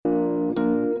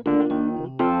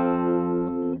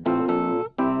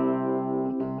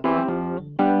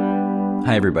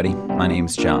Hi everybody, my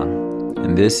name's John,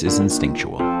 and this is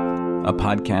Instinctual, a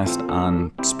podcast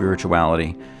on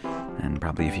spirituality and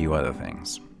probably a few other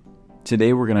things.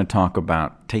 Today we're going to talk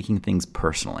about taking things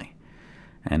personally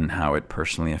and how it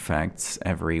personally affects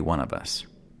every one of us.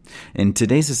 In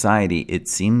today's society, it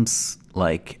seems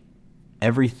like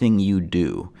everything you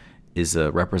do is a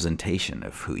representation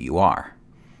of who you are.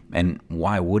 And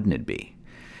why wouldn't it be?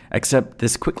 Except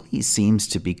this quickly seems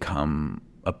to become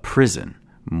a prison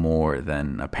more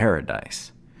than a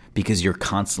paradise, because you're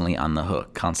constantly on the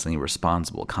hook, constantly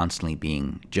responsible, constantly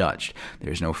being judged.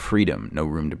 There's no freedom, no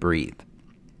room to breathe.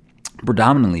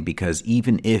 Predominantly because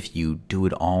even if you do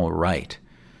it all right,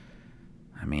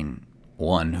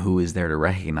 one, who is there to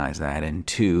recognize that? And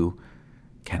two,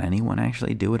 can anyone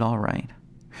actually do it all right?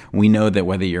 We know that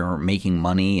whether you're making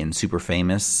money and super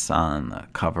famous on the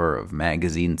cover of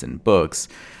magazines and books,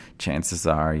 chances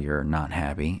are you're not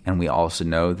happy. And we also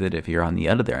know that if you're on the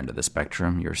other end of the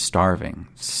spectrum, you're starving,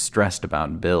 stressed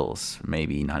about bills,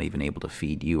 maybe not even able to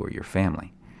feed you or your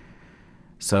family.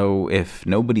 So if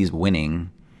nobody's winning,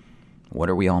 what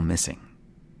are we all missing?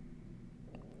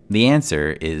 The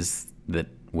answer is that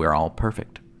we're all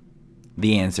perfect.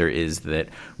 The answer is that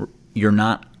you're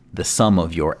not the sum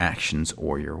of your actions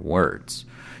or your words.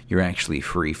 You're actually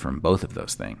free from both of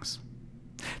those things.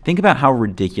 Think about how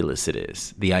ridiculous it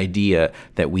is, the idea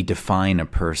that we define a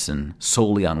person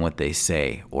solely on what they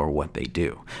say or what they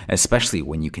do, especially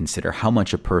when you consider how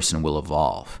much a person will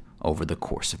evolve over the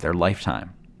course of their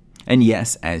lifetime. And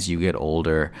yes, as you get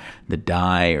older, the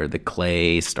dye or the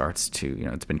clay starts to,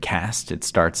 it's been cast, it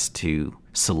starts to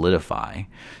solidify.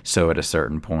 So at a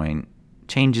certain point,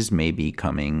 changes may be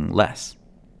coming less.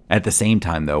 At the same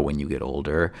time, though, when you get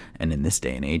older, and in this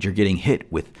day and age, you're getting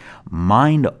hit with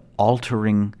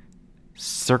mind-altering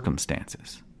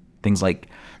circumstances. Things like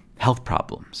health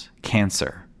problems,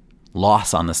 cancer,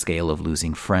 loss on the scale of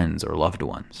losing friends or loved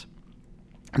ones.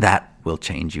 That will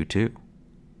change you too.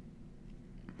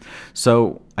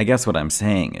 So I guess what I'm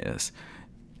saying is,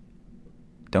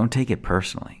 don't take it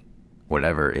personally,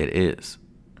 whatever it is.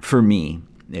 For me,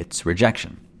 it's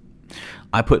rejection.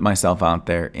 I put myself out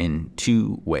there in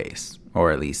two ways,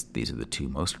 or at least these are the two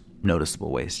most noticeable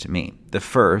ways to me. The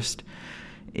first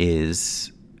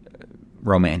is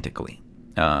romantically.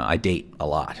 I date a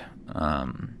lot,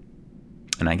 and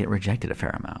I get rejected a fair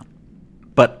amount.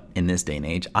 But in this day and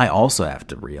age, I also have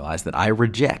to realize that I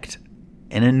reject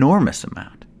an enormous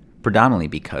amount, predominantly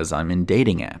because I'm in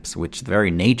dating apps, which the very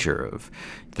nature of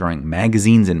throwing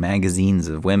magazines and magazines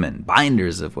of women,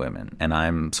 binders of women, and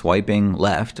I'm swiping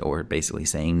left, or basically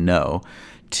saying no,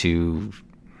 to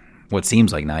what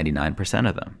seems like 99%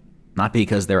 of them. Not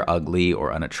because they're ugly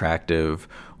or unattractive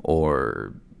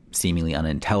or seemingly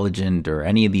unintelligent or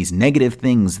any of these negative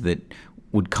things that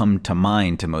would come to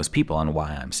mind to most people on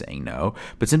why I'm saying no,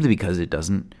 but simply because it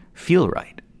doesn't feel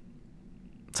right.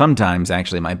 Sometimes,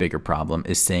 actually, my bigger problem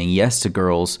is saying yes to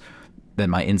girls that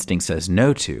my instinct says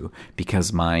no to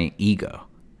because my ego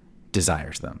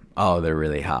desires them. Oh, they're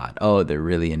really hot. Oh, they're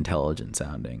really intelligent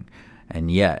sounding. And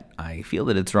yet, I feel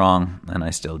that it's wrong, and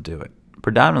I still do it.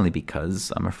 Predominantly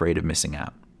because I'm afraid of missing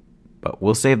out. But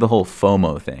we'll save the whole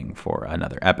FOMO thing for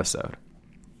another episode.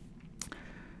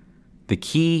 The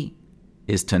key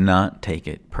is to not take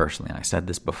it personally. I said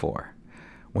this before.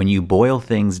 When you boil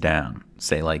things down,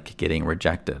 say like getting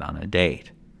rejected on a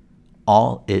date,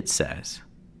 all it says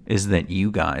is that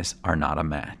you guys are not a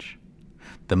match.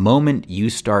 The moment you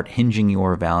start hinging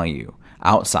your value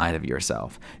outside of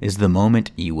yourself is the moment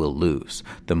you will lose,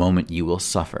 the moment you will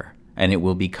suffer, and it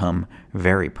will become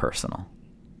very personal.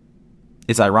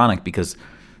 It's ironic because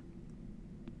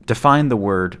define the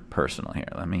word personal here.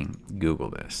 Let me Google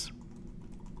this.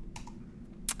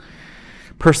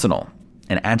 Personal,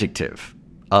 an adjective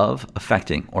of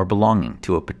affecting or belonging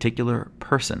to a particular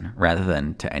person rather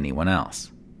than to anyone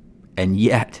else. And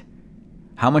yet,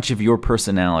 how much of your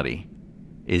personality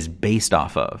is based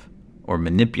off of, or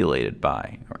manipulated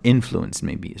by, or influenced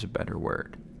maybe is a better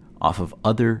word, off of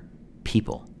other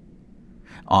people,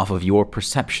 off of your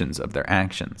perceptions of their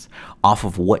actions, off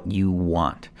of what you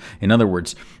want. In other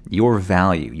words, your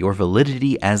value, your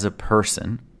validity as a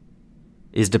person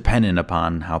is dependent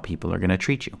upon how people are going to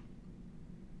treat you.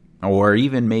 Or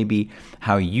even maybe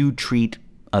how you treat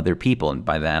other people. And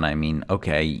by that I mean,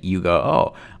 okay, you go,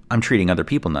 oh, I'm treating other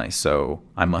people nice, so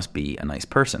I must be a nice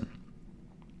person.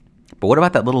 But what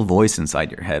about that little voice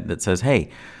inside your head that says, hey,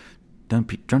 don't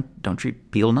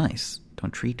treat people nice.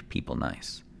 Don't treat people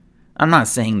nice. I'm not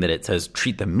saying that it says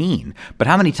treat them mean, but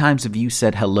how many times have you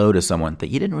said hello to someone that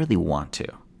you didn't really want to?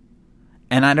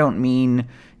 And I don't mean,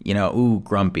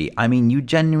 grumpy. I mean, you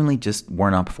genuinely just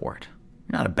weren't up for it.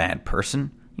 You're not a bad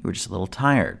person. You were just a little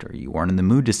tired, or you weren't in the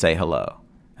mood to say hello.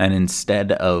 And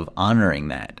instead of honoring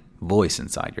that voice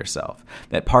inside yourself,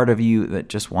 that part of you that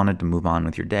just wanted to move on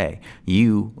with your day,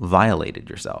 you violated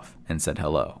yourself and said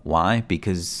hello. Why?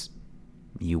 Because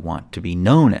you want to be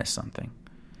known as something.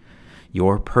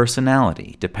 Your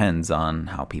personality depends on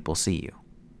how people see you.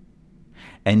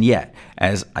 And yet,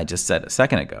 as I just said a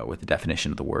second ago with the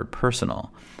definition of the word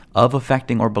personal, of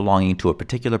affecting or belonging to a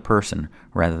particular person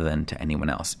rather than to anyone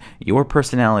else, your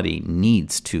personality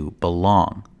needs to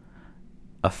belong,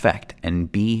 affect,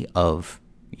 and be of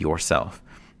yourself,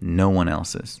 no one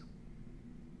else's.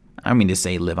 I mean to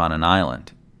say live on an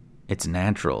island. It's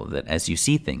natural that as you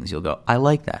see things, you'll go, I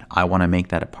like that. I want to make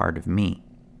that a part of me.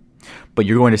 But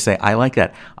you're going to say, I like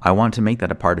that. I want to make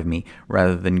that a part of me,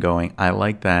 rather than going, I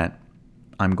like that.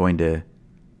 I'm going to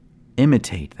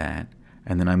imitate that,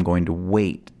 and then I'm going to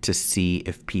wait to see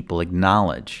if people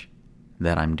acknowledge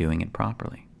that I'm doing it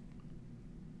properly.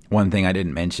 One thing I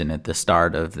didn't mention at the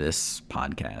start of this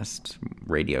podcast,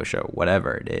 radio show,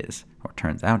 whatever it is, or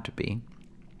turns out to be,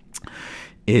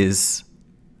 is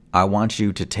I want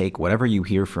you to take whatever you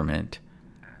hear from it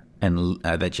and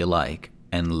that you like,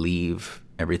 and leave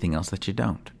everything else that you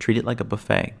don't. Treat it like a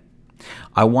buffet.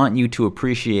 I want you to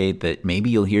appreciate that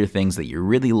maybe you'll hear things that you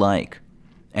really like,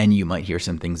 and you might hear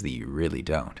some things that you really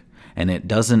don't. And it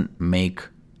doesn't make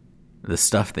the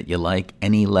stuff that you like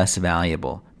any less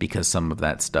valuable because some of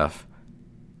that stuff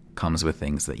comes with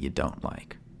things that you don't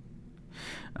like.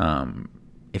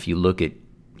 If you look at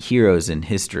heroes in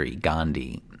history,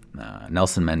 Gandhi,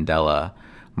 Nelson Mandela,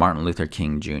 Martin Luther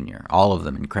King Jr., all of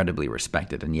them incredibly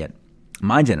respected, and yet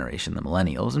my generation, the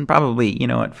millennials, and probably, you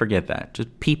know what, forget that,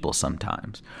 just people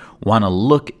sometimes want to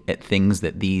look at things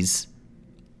that these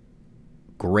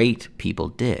great people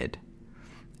did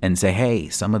and say, hey,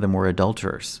 some of them were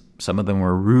adulterers, some of them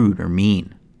were rude or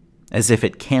mean, as if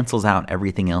it cancels out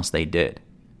everything else they did.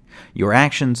 Your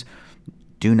actions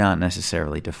do not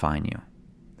necessarily define you.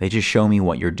 They just show me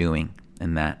what you're doing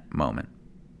in that moment.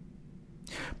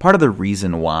 Part of the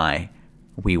reason why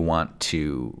we want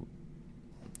to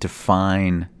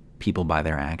define people by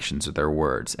their actions or their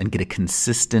words and get a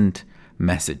consistent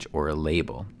message or a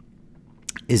label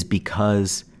is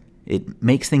because it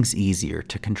makes things easier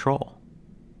to control.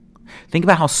 Think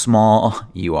about how small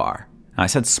you are. Now, I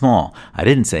said small. I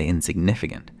didn't say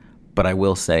insignificant, but I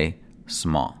will say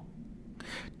small.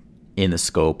 In the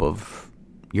scope of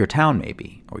your town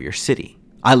maybe, or your city.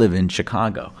 I live in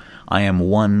Chicago. I am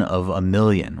one of a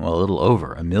million, well, a little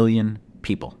over a million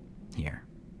people here.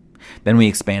 Then we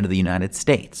expand to the United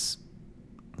States,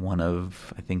 one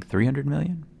of, I think, 300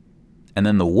 million. And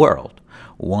then the world,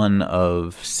 one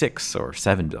of 6 or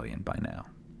 7 billion by now.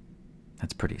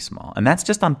 That's pretty small. And that's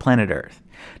just on planet Earth.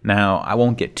 Now, I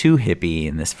won't get too hippie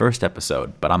in this first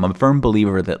episode, but I'm a firm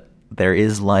believer that there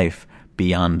is life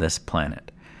beyond this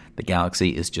planet. The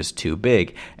galaxy is just too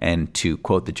big, and to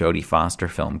quote the Jodie Foster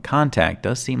film Contact,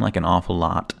 does seem like an awful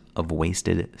lot of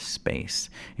wasted space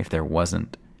if there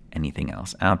wasn't anything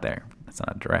else out there. That's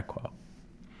not a direct quote.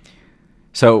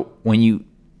 So when you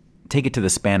take it to the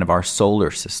span of our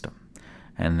solar system,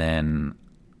 and then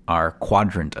our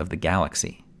quadrant of the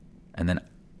galaxy, and then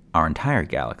our entire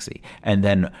galaxy, and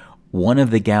then one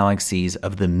of the galaxies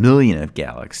of the million of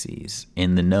galaxies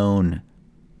in the known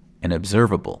and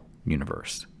observable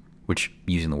universe, which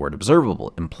using the word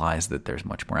observable implies that there's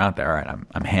much more out there. All right,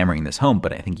 I'm hammering this home,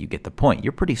 but I think you get the point.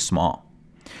 You're pretty small.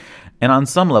 And on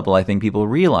some level, I think people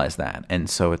realize that. And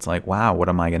so it's like, wow, what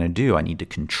am I going to do? I need to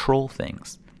control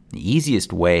things. The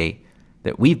easiest way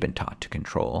that we've been taught to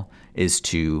control is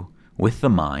to, with the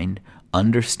mind,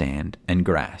 understand and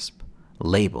grasp,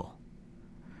 label.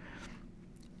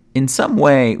 In some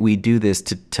way, we do this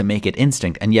to make it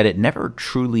instinct, and yet it never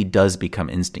truly does become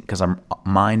instinct because our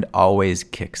mind always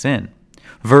kicks in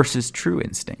versus true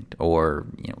instinct, or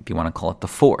if you want to call it the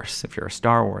Force, if you're a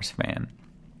Star Wars fan.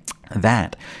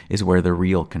 That is where the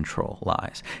real control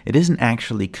lies. It isn't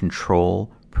actually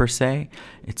control per se.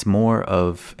 It's more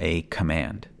of a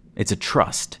command. It's a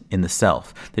trust in the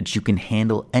self that you can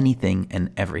handle anything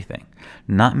and everything.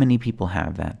 Not many people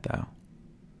have that, though.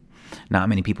 Not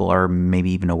many people are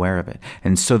maybe even aware of it.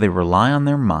 And so they rely on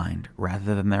their mind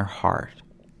rather than their heart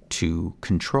to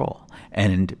control.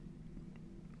 And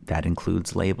that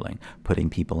includes labeling, putting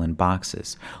people in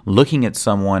boxes, looking at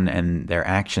someone and their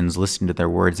actions, listening to their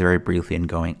words very briefly and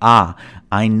going,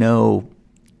 I know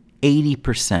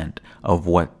 80% of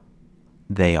what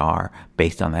they are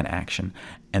based on that action.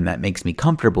 And that makes me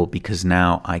comfortable because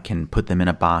now I can put them in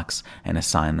a box and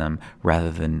assign them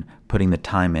rather than putting the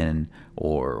time in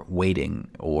or waiting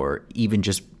or even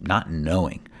just not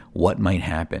knowing what might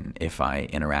happen if I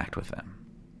interact with them.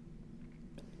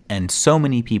 And so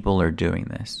many people are doing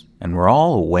this, and we're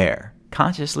all aware,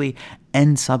 consciously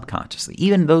and subconsciously.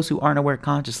 Even those who aren't aware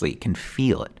consciously can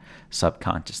feel it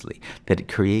subconsciously, that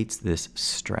it creates this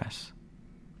stress.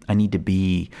 I need to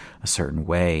be a certain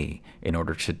way in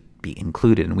order to be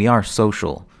included. And we are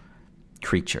social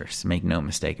creatures, make no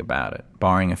mistake about it.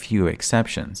 Barring a few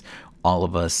exceptions, all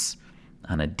of us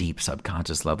on a deep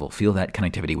subconscious level feel that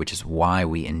connectivity, which is why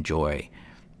we enjoy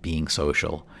being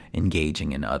social,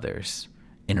 engaging in others,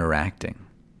 interacting.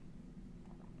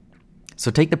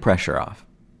 So take the pressure off.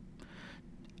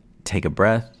 Take a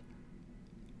breath,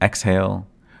 exhale,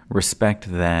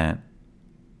 respect that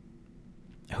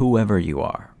whoever you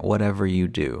are, whatever you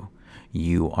do,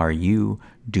 you are you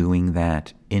doing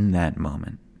that in that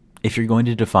moment. If you're going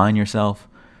to define yourself,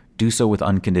 do so with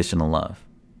unconditional love.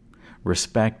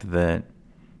 Respect that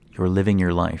you're living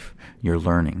your life, you're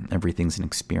learning, everything's an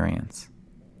experience.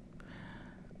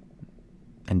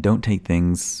 And don't take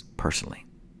things personally,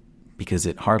 because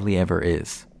it hardly ever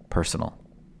is personal.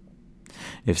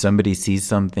 If somebody sees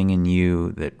something in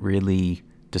you that really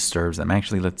disturbs them,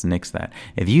 actually, let's nix that.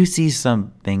 If you see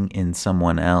something in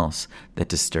someone else that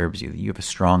disturbs you, you have a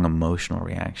strong emotional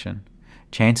reaction,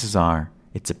 chances are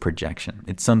it's a projection.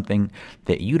 It's something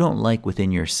that you don't like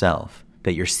within yourself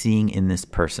that you're seeing in this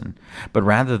person. But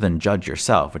rather than judge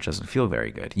yourself, which doesn't feel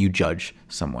very good, you judge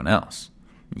someone else.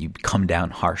 You come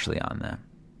down harshly on them.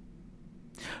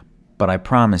 But I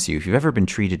promise you, if you've ever been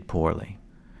treated poorly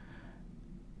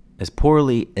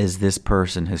as this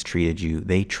person has treated you,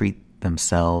 they treat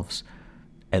themselves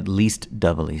at least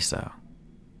doubly so.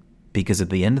 Because at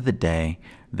the end of the day,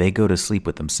 they go to sleep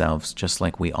with themselves just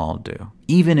like we all do.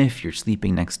 Even if you're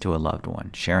sleeping next to a loved one,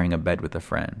 sharing a bed with a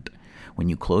friend, when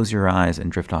you close your eyes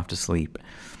and drift off to sleep,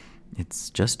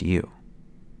 it's just you.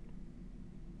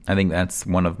 I think that's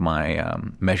one of my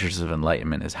measures of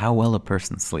enlightenment, is how well a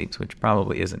person sleeps, which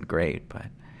probably isn't great, but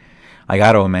I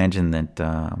got to imagine that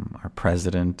our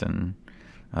president and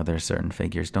other certain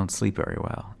figures don't sleep very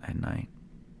well at night.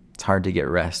 It's hard to get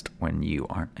rest when you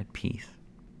aren't at peace.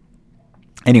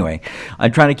 Anyway, I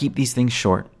try to keep these things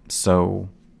short, so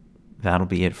that'll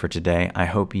be it for today. I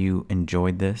hope you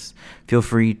enjoyed this. Feel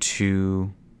free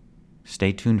to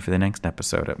stay tuned for the next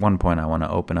episode. At one point, I want to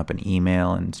open up an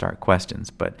email and start questions,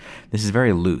 but this is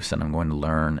very loose, and I'm going to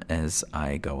learn as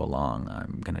I go along.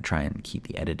 I'm going to try and keep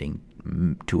the editing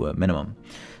to a minimum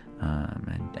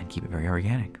and keep it very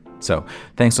organic. So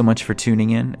thanks so much for tuning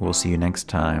in. We'll see you next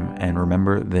time, and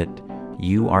remember that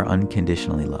you are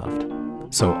unconditionally loved.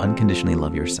 So unconditionally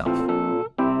love yourself.